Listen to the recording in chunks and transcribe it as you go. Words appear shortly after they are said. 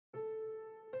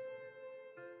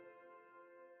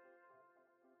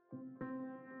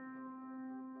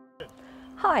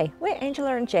Hi, we're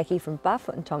Angela and Jackie from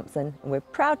Barfoot and Thompson, and we're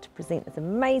proud to present this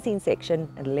amazing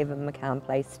section at 11 McCahon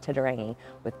Place, Titirangi,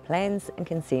 with plans and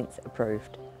consents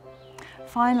approved.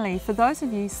 Finally, for those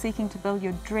of you seeking to build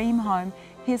your dream home,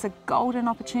 here's a golden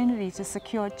opportunity to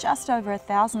secure just over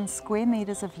 1,000 square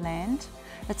metres of land.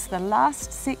 It's the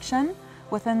last section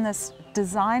within this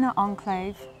designer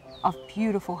enclave of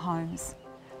beautiful homes.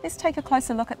 Let's take a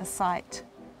closer look at the site.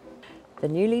 The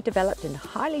newly developed and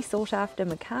highly sought after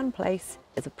McCahon Place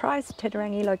is a prized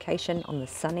Titirangi location on the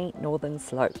sunny northern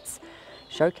slopes,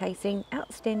 showcasing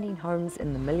outstanding homes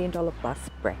in the $1 million plus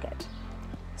bracket.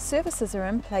 Services are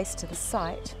in place to the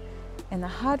site and the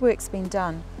hard work's been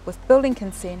done with building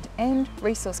consent and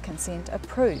resource consent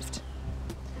approved.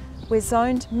 We're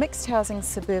zoned mixed housing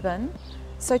suburban,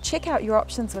 so check out your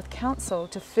options with council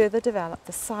to further develop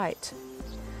the site.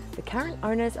 The current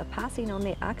owners are passing on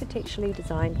their architecturally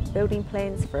designed building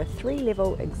plans for a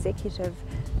 3-level executive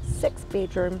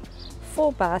 6-bedroom,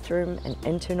 4-bathroom and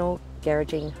internal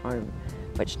garaging home,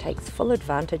 which takes full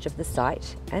advantage of the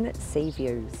site and its sea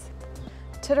views.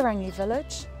 Titirangi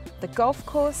Village, the golf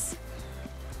course,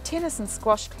 tennis and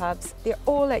squash clubs, they're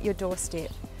all at your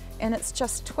doorstep, and it's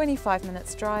just 25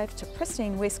 minutes drive to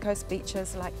pristine west coast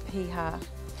beaches like Piha.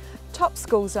 Top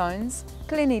school zones,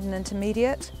 Glen Eden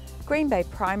Intermediate, Green Bay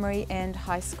Primary and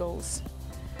High Schools.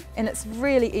 And it's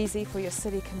really easy for your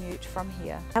city commute from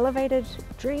here. Elevated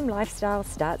dream lifestyle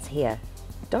starts here.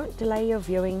 Don't delay your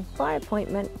viewing by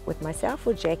appointment with myself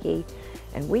or Jackie,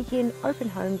 and weekend open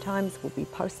home times will be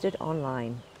posted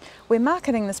online. We're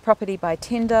marketing this property by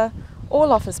tender,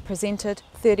 all offers presented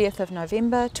 30th of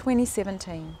November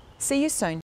 2017. See you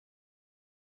soon.